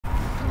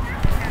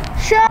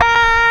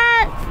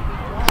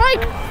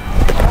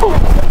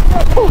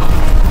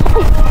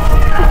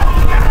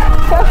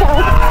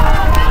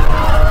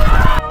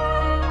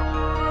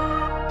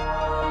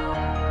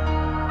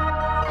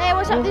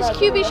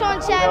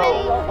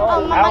QBSean7.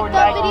 On my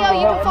third video,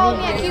 you can follow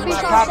me at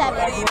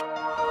QBSean7.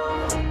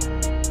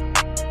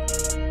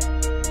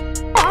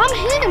 I'm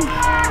him.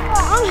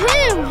 I'm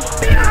him.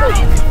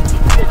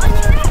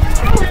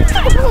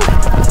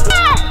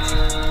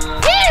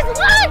 He's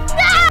like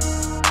that.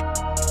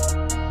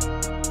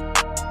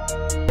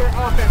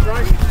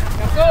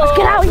 Let's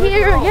get out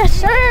here. Yes,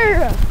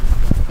 sir.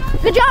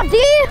 Good job, D.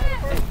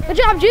 Good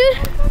job, Jude.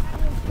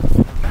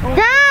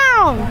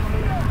 Down.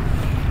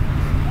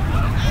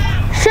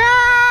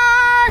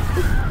 Shot.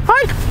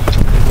 Hike.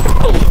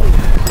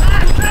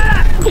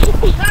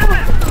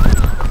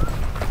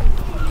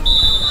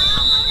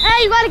 Hey,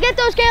 you gotta get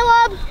those,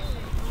 Caleb.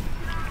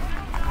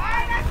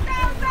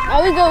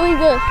 Oh, we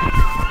good.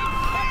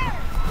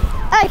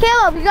 Hey,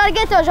 Caleb, you gotta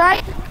get those,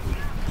 right?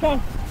 Okay.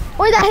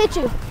 Where'd that hit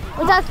you?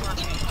 Was that?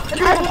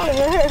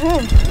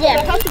 Yeah.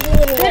 Did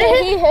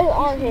it hit his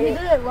arm here? He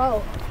did it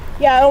low.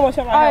 Yeah, I almost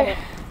hit my head.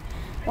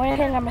 We're gonna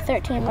hit number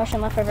 13,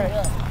 motion left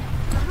reverse.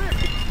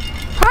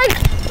 Hike!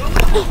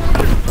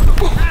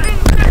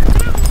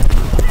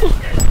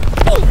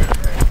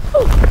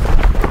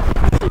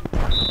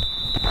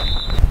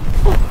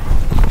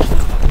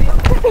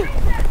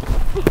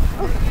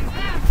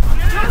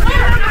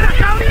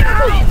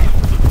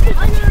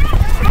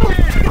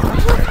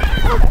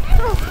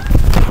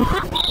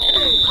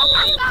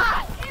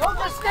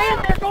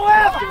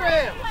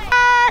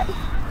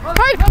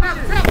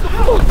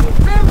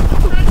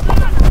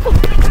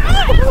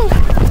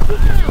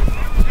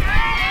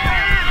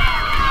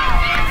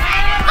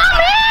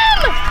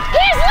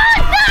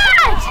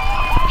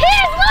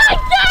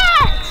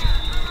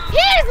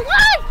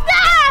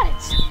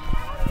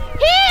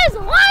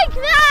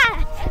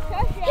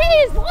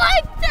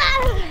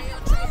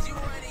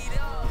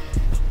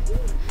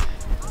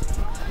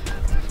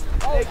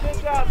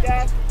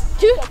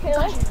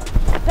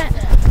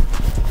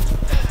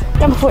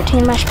 Number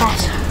 14, mesh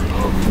pass.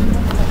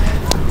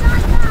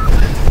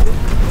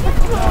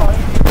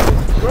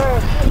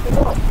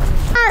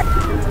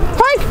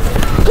 Pike!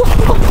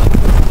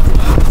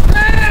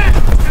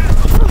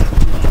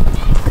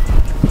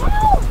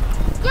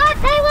 Yeah,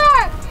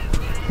 Taylor!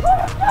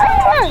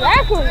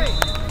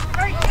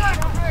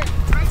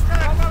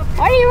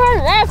 Why are you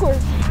running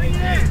backwards?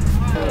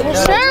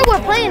 Sir,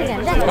 we're playing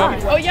again.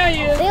 Oh, yeah,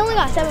 you. They only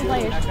got 7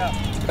 players.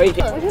 Oh, you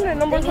did. Wasn't it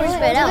number 24?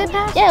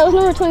 Yeah, it was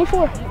number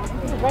 24.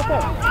 Right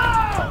there.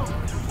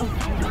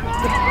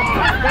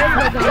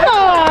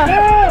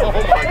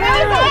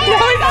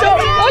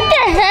 What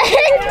the heck?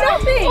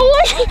 Nothing.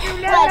 What?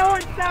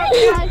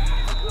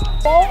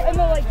 Ball and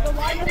the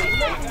line of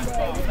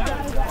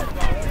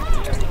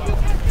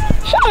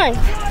Sean,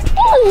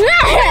 what was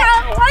that?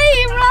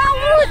 Wait, Rob,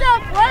 what was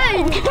that play?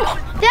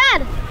 Dad,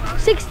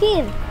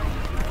 16.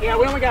 Yeah,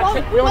 we only got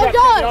 10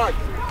 yards.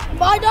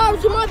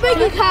 $5 to my bank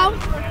account.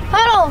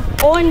 Huddle.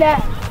 On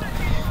that.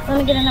 Let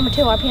me get a number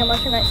 2 RPM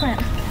motion right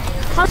slant.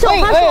 Hustle,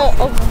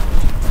 hustle.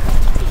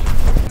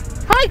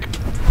 Hike.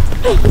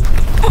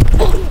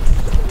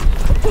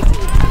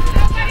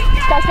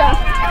 Touchdown.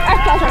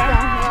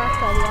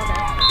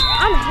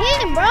 I'm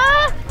him, bro.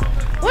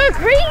 We're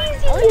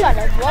crazy. We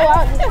gotta blow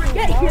out.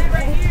 Get here.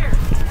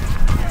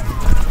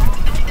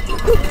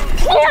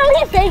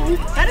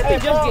 How did we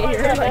just get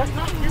here?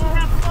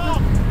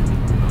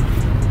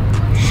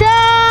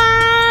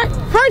 Shot.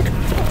 Hike.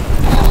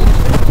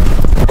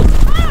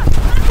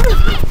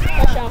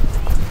 Touchdown.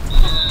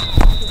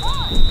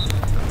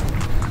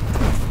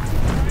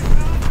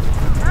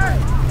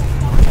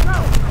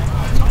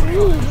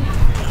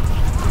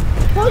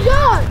 Oh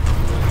God!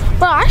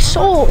 But I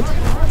sold.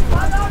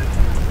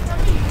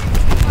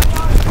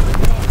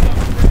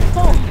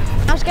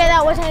 I'm scared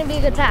that wasn't going to be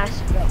a good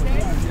pass.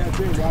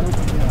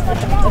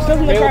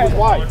 Caleb was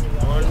wide.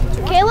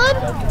 Caleb?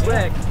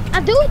 I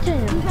do it to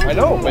him. I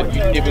know, but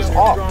it was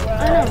off. I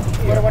know.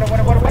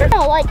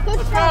 No, like,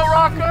 Let's go,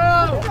 Rocco!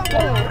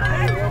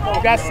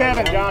 You got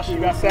 7, Josh. You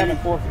got 7.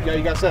 4. Yeah,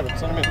 you got 7.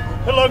 Send him in.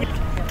 Hey, Logan.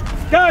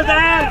 Go,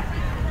 Dad!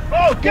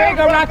 Oh, there you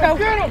go, Rocco.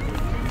 Get him!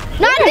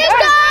 Not this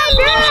time!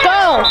 Let's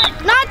go!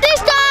 Not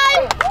this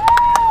time!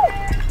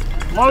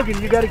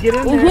 Logan, you got to get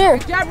in there. Here.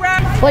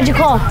 What'd you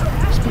call?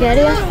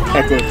 Spaghetti?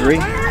 Echo 3.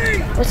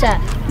 What's that?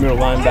 Middle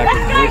linebacker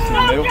voice in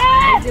the middle.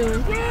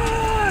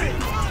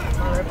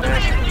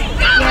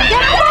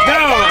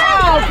 Go!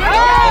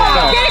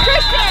 Get it,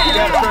 Christian!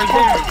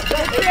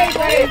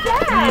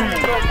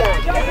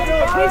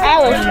 That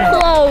was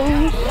close.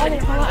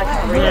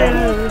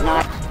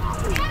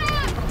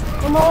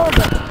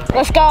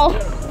 Let's go.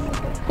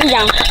 He's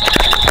down.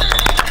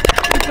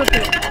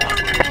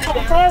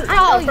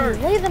 Oh,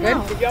 leave them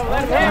out.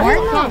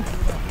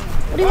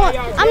 What do you want?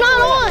 I'm not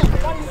on.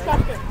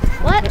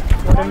 What?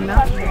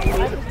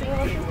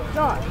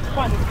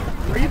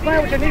 Are you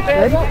playing with your knee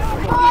pad?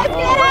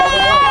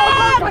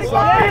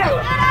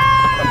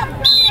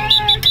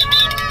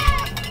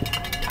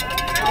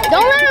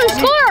 Don't let him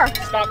score.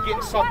 Stop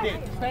getting sucked in.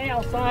 Stay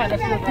outside.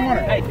 That's your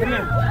corner. Hey, come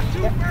here.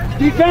 It's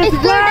Defensive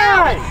third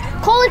down. line.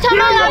 Call the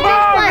timeout after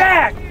this play.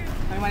 Back.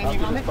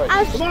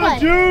 After this Come on, play.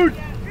 Jude.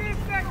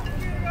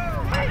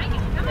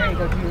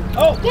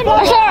 Oh! Get him!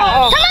 Time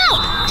out!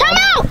 Time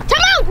out!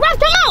 Time out! Ref,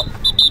 time out!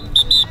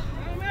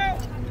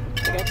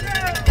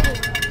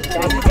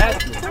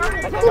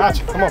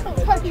 Gotcha. Come on.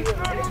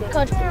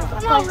 Coach,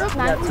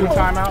 Two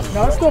timeouts. No,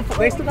 it's still.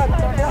 They still got.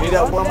 Need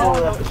that one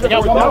more. They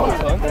got one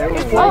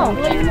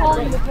more.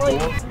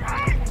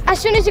 As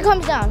soon as he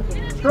comes down.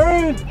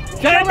 Screen.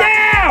 Get him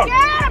down.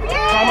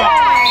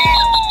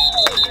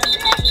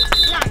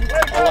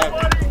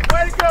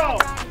 Way to go.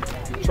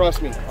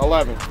 Trust me.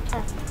 11.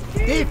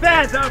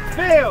 Defense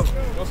upfield.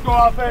 Let's go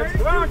offense.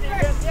 Come on,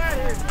 defense. Get out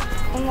here.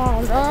 Come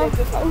on, bro.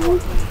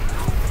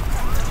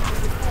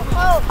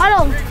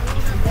 Huddle.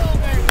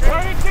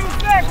 32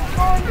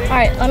 seconds.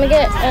 Alright, let me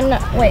get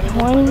wait.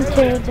 1, 2,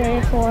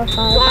 3, 4, 5, 6,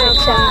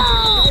 7.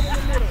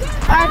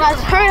 Alright,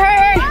 guys,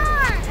 hurry.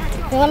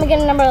 Okay, let me get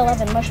number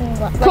 11. Motion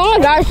left. Come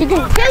on, guys, you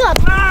can. Caleb,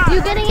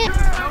 you getting it?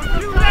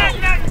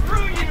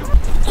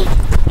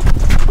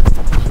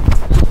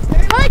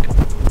 Hike.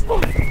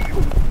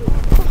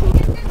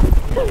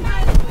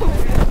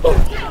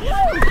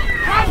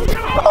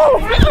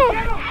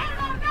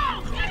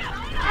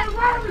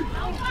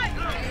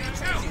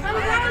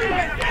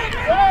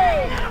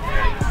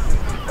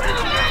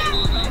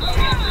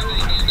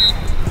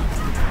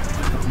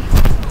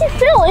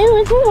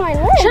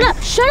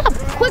 Shut up!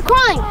 Quit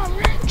crying!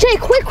 Jay,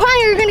 quit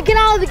crying or you're gonna get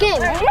out of the game.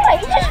 Yeah,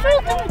 he just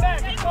fell through.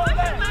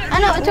 I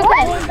know, it's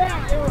okay.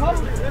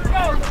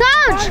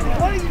 Coach!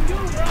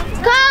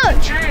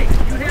 Coach!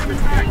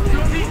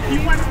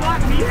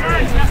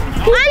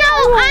 I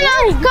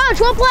know! Coach,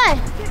 we'll play.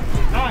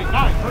 9,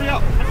 hurry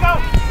up. Let's go.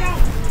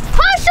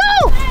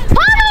 Hustle!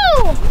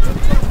 Huddle!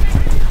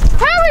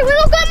 Hurry, we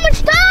don't got much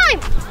time!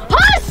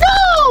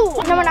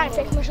 Hustle! Number 9,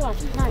 take commercial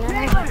left. 9.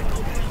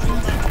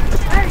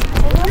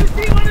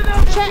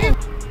 Shut in.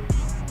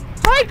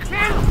 Hike!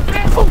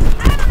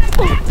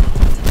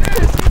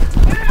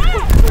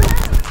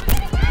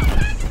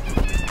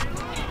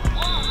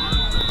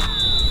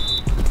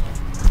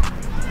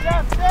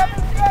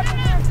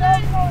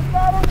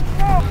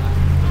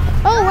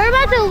 Oh, we're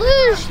about to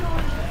lose.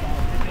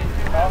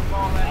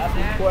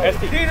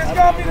 ST, this is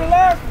going to be the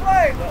last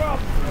play.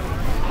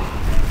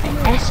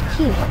 ST.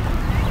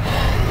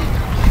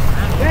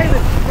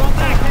 David, go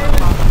back,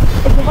 David.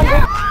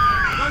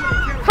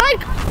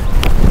 Hike!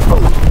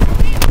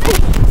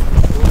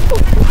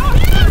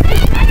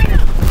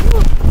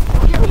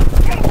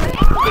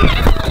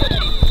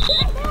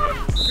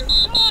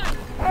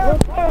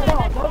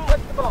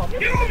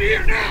 Get over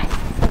here now!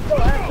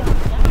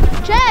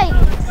 Jay,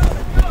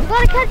 you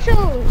gotta catch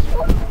those.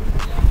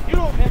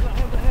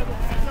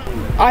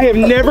 I have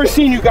never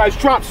seen you guys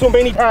drop so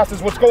many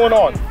passes. What's going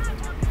on?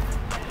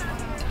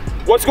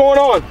 What's going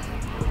on?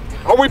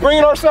 Are we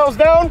bringing ourselves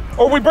down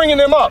or are we bringing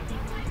them up?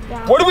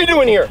 Down. What are we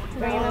doing here?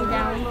 Bringing them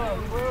down.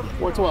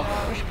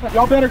 4-12.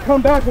 Y'all better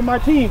come back with my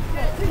team.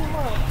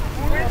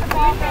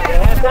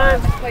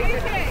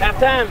 Half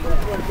time.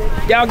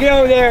 Y'all get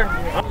over there.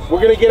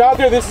 We're going to get out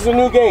there. This is a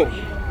new game.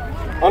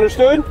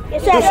 Understood?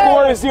 Yes, sir. The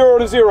score is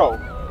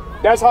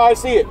 0-0. That's how I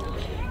see it.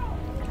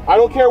 I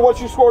don't care what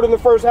you scored in the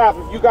first half.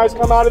 If you guys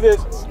come out of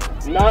this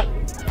not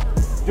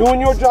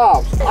doing your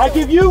jobs, I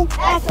give you?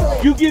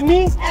 Excellent. You give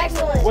me?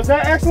 Excellent. Was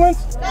that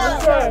excellence? No,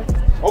 sir.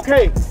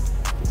 Okay.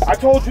 I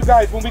told you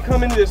guys when we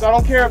come into this, I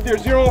don't care if they're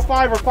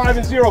 0-5 or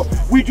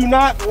 5-0, we do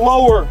not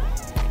lower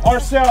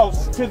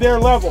ourselves to their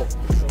level.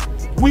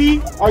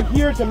 We are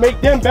here to make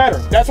them better.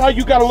 That's how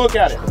you got to look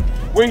at it.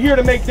 We're here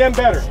to make them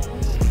better.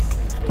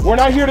 We're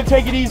not here to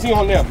take it easy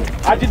on them.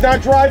 I did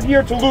not drive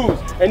here to lose,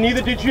 and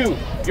neither did you.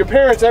 Your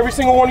parents, every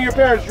single one of your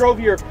parents drove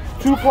here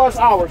 2+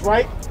 hours,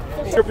 right?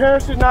 Your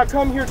parents did not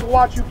come here to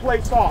watch you play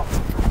soft.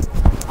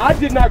 I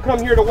did not come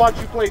here to watch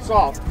you play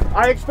soft.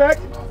 I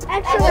expect?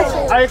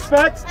 Excellent. I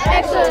expect?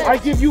 Excellent. I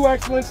give you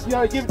excellence,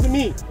 you give it to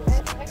me.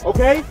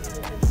 Okay?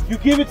 You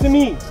give it to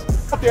me.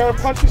 Out there and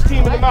punch this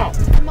team in the mouth.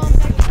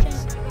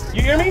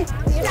 You hear me?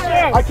 Yes,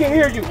 sir. I can't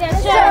hear you.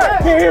 Yes, sir.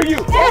 Can't hear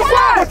you. Yes,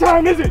 sir. What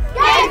time is it? Game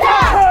What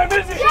time. time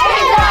is it? Game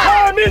What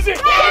time. time is it?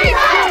 Game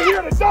time. We're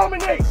here to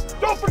dominate.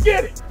 Don't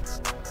forget it.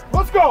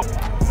 Let's go.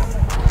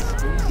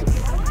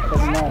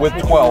 With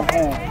 12.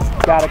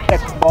 Gotta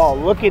catch the ball.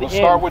 Look at We'll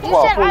start with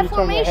 12. Before you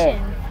turn your head.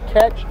 formation.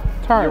 Catch,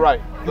 turn. You're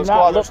right. Do Let's not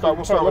go out there. look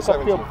We'll start with look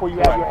 17. upfield before you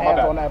You're have right. your My hands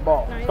bad. on that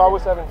ball. Start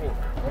with 17.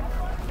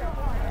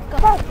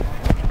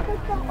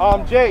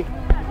 Jay,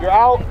 you're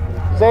out.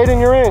 Zayden,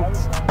 you're in.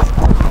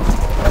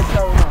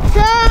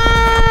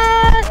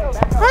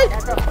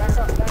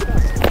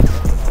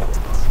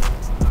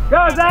 Go,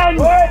 Zayden!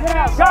 Go,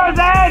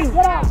 Zayden!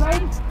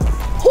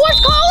 Horse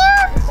collar?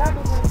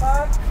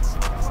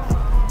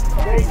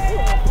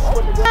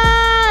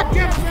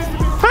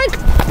 Hike.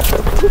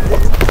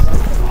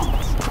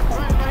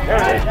 There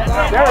it is.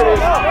 There it is.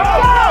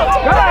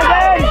 Go,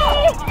 Zayden!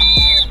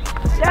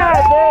 Yeah,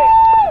 Zayden!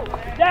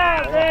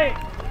 Yeah, Zayden!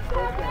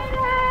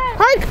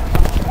 Hike.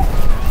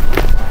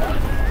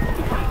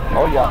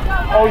 Oh,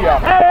 yeah. Oh, yeah.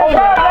 Hey, Oh,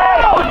 yeah.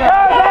 go,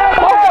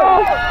 Zayden!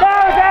 Go,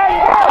 Zayden!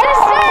 Yes,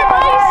 sir,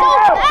 but he's so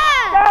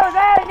fast. Go,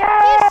 Zayden!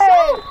 He's so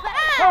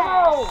Come fast.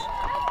 on!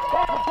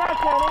 That's a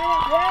touchdown, ain't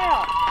it?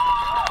 Yeah!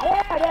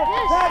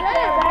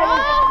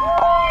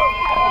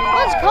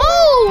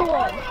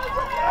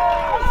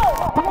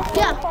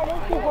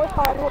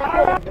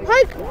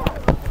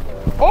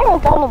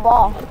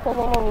 ball because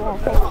they know we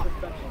want to take it.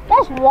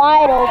 That's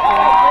wide open.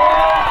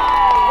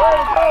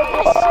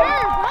 Yes, sir,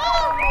 bro.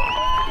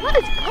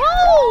 Let's go.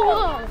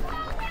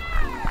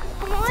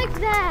 I like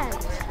that.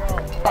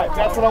 All right,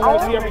 that's what I want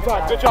to see every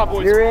time. Good job,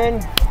 boys. You're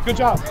in. Good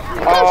job.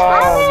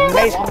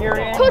 Mason, you're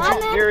in.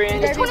 Coach, You're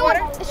in. It's 21.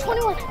 It's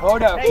 21.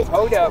 Hold up.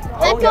 Hold up.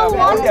 Hold go, up.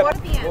 Hold up.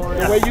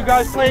 The way you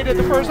guys played at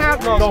the first half,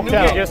 no, don't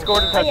count. You just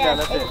scored a touchdown.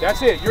 That's it.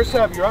 That's it. You're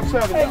 7. You're up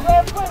 7.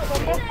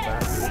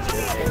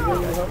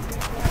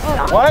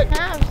 What?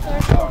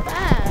 So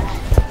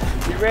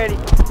fast. You ready?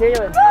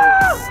 Keelan.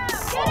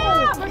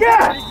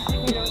 Yeah!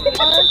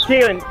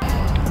 Keelan.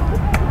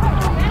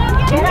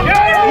 And then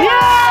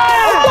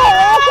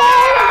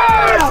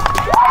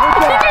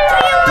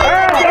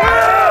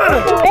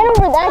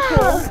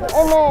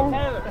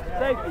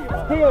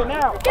Keelan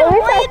now.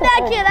 lead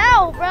that kid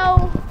out,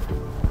 bro.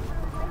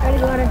 Ready,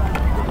 water.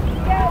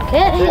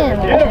 Get him.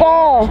 Let's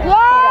go.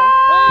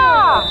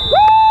 Yeah!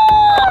 Woo!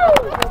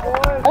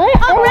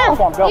 Oh, ref,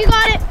 you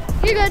got it.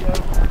 You're good.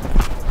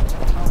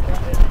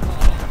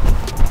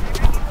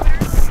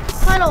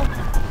 Huddle.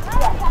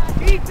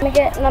 Let me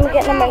get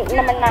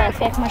number 9.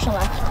 Fake commercial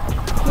left.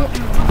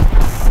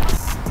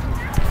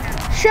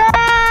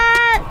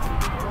 Shot!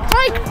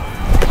 Hike!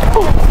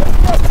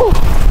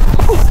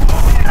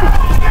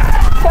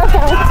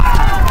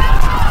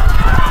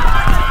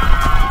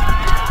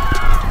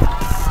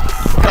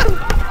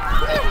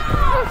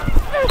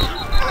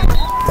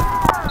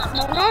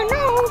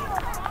 No.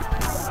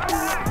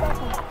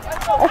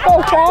 Let's go,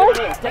 Sean.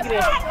 Take it in.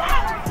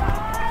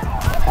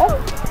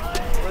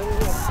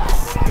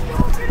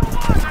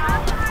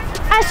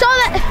 I saw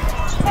that.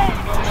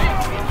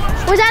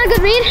 Was that a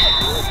good read?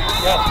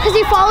 Yeah. Because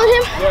he followed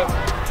him? Yeah.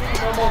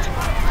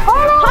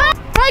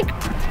 Hike!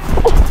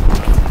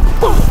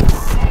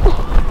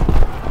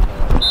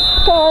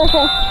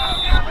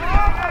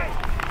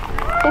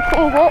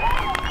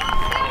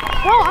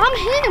 Bro, I'm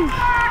him.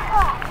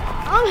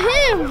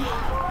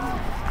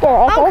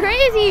 I'm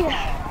crazy.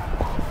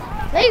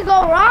 There you go,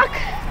 Rock.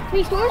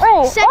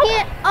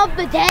 Second of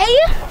the day.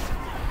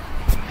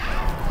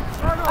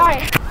 All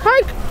right,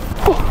 hike.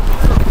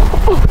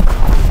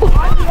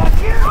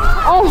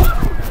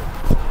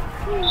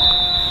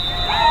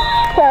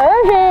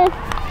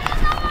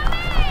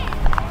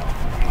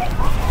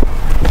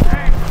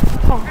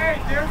 Hey,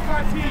 there's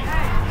my team.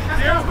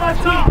 There's my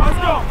team. Let's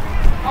go.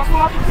 Let's go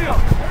off the field.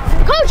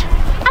 Coach,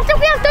 I think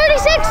we have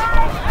 36.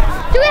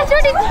 Do we have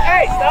 30?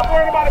 Hey, stop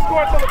worrying about the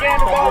score until the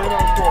game is over.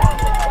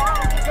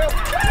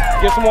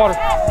 Get some water.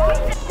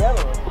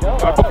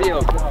 Off the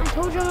field. I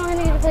told you I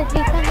need to play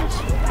defense.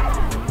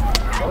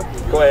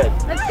 Go ahead.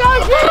 Let's go,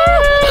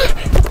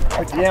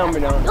 Jim! Yeah, I'm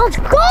in on. Let's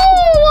go!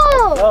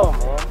 Oh,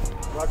 man.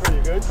 Rocker,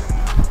 you good?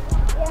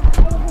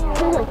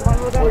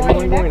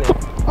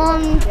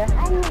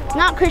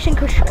 Not Christian.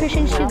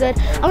 Christian's too good.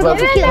 I'm gonna go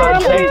for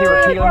Keelan. Safety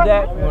where Keelan's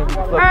at.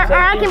 Or I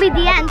can be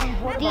the end.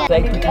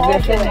 Safety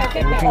position.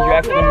 You're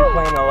actually going to be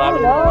playing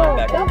 11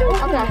 linebacker.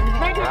 Okay.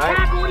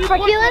 For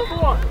Keelan?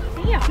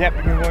 Yep,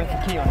 you're going for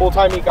Keelan. Full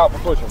time he got for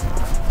pushing.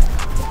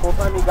 Full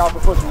time he got for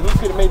pushing. He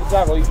could have made the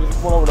tackle. He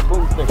just went over the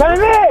boom stick. What?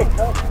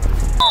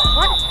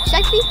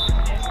 Safety?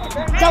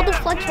 Delta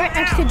flex right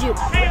next to Juke.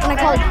 When I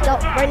call it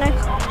Delta, right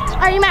next.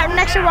 Are you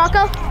next to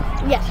Rocco?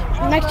 Yes,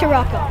 next to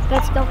Rocco.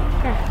 That's Delta.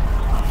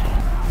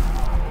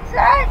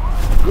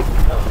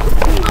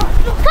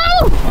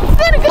 Go!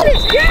 Very good!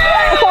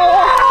 Yeah!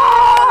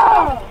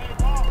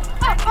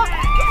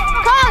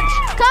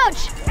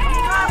 Coach!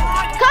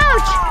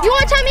 You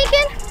want to tell me,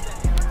 Ken?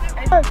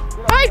 Mike!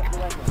 Mike!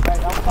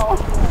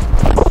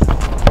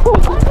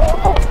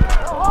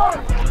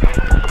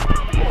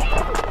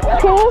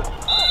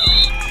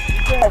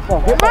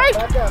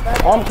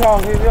 I'm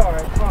calling you. All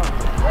right, fine.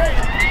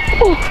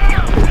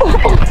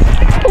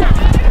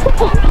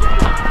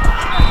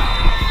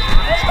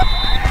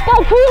 Go,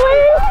 Keelan!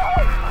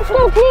 Let's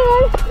go,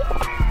 Keelan!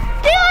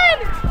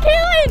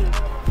 Keelan!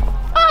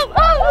 Up!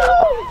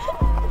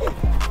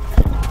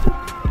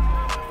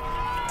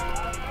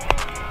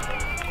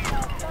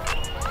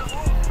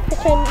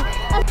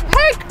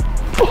 Hike!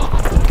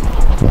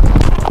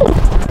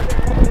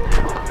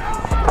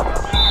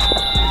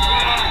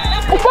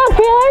 Let's go,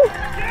 Keelan!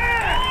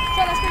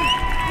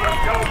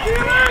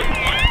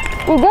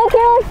 You good,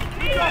 Keelan?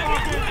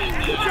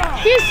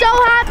 He's so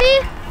happy.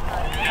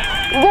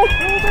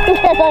 He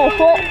stepped on his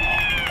foot.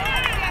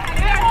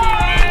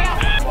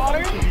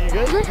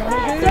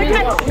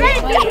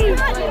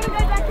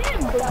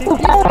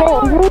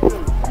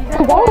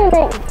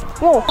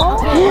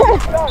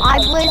 I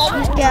wish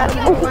he's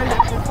getting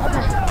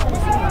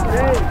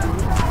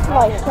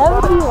like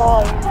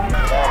 71.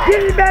 Get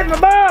me back my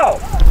ball!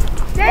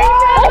 Get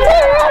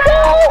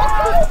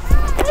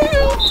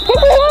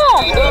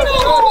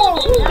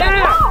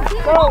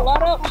Go,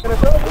 line up.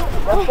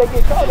 Let's take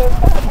it short.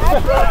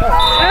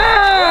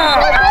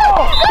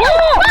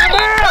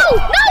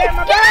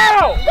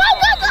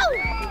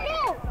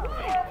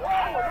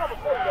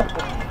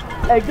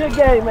 Hey, good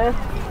game, man.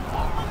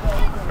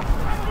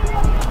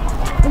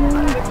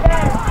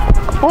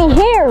 We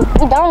here.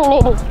 We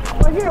dominated.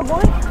 We're here,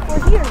 boy.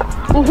 We're here.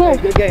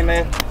 Mm-hmm. Good game,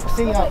 man.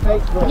 See you on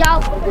Facebook.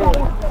 Y'all.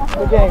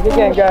 Good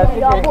game, guys.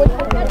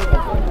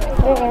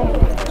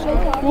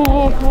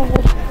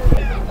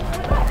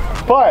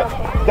 But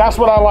that's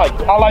what I like.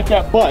 I like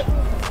that but.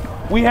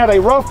 We had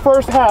a rough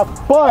first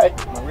half, but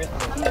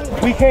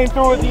we came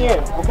through at the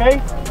end,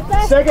 okay?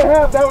 Second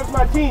half, that was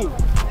my team.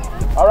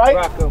 All right?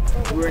 Rocco,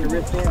 we're in the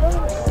wristband.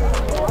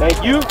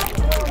 Thank you.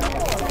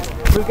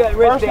 Who's got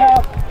First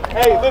half,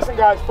 hey, listen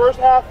guys, first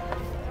half,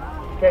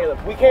 Caleb.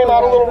 we came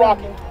out a little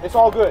rocky. It's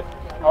all good,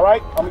 all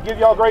right? I'm gonna give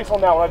y'all grace on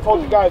that one. I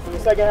told you guys in the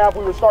second half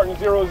we were starting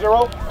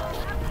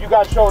 0-0. You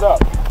guys showed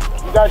up.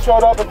 You guys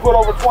showed up and put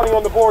over 20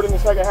 on the board in the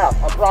second half.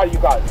 I'm proud of you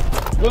guys.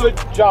 Good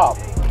job.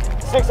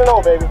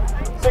 6-0, baby.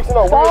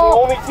 6-0.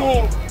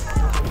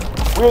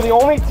 We're the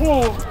only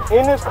team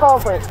in this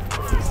conference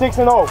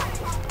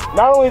 6-0.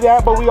 Not only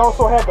that, but we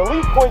also have the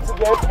least points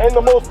against and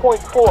the most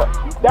points for.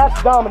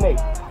 That's dominate.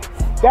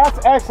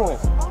 That's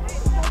excellence.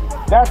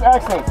 That's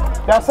excellence.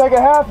 That second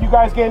half, you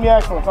guys gave me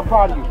excellence. I'm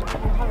proud of you.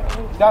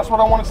 That's what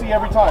I want to see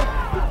every time.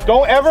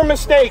 Don't ever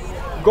mistake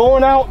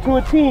going out to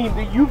a team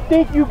that you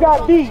think you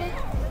got beat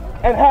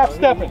and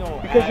half-stepping.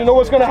 Because you know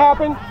what's going to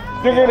happen?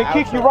 They're going to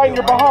kick you right in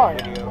your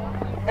behind.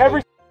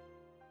 Every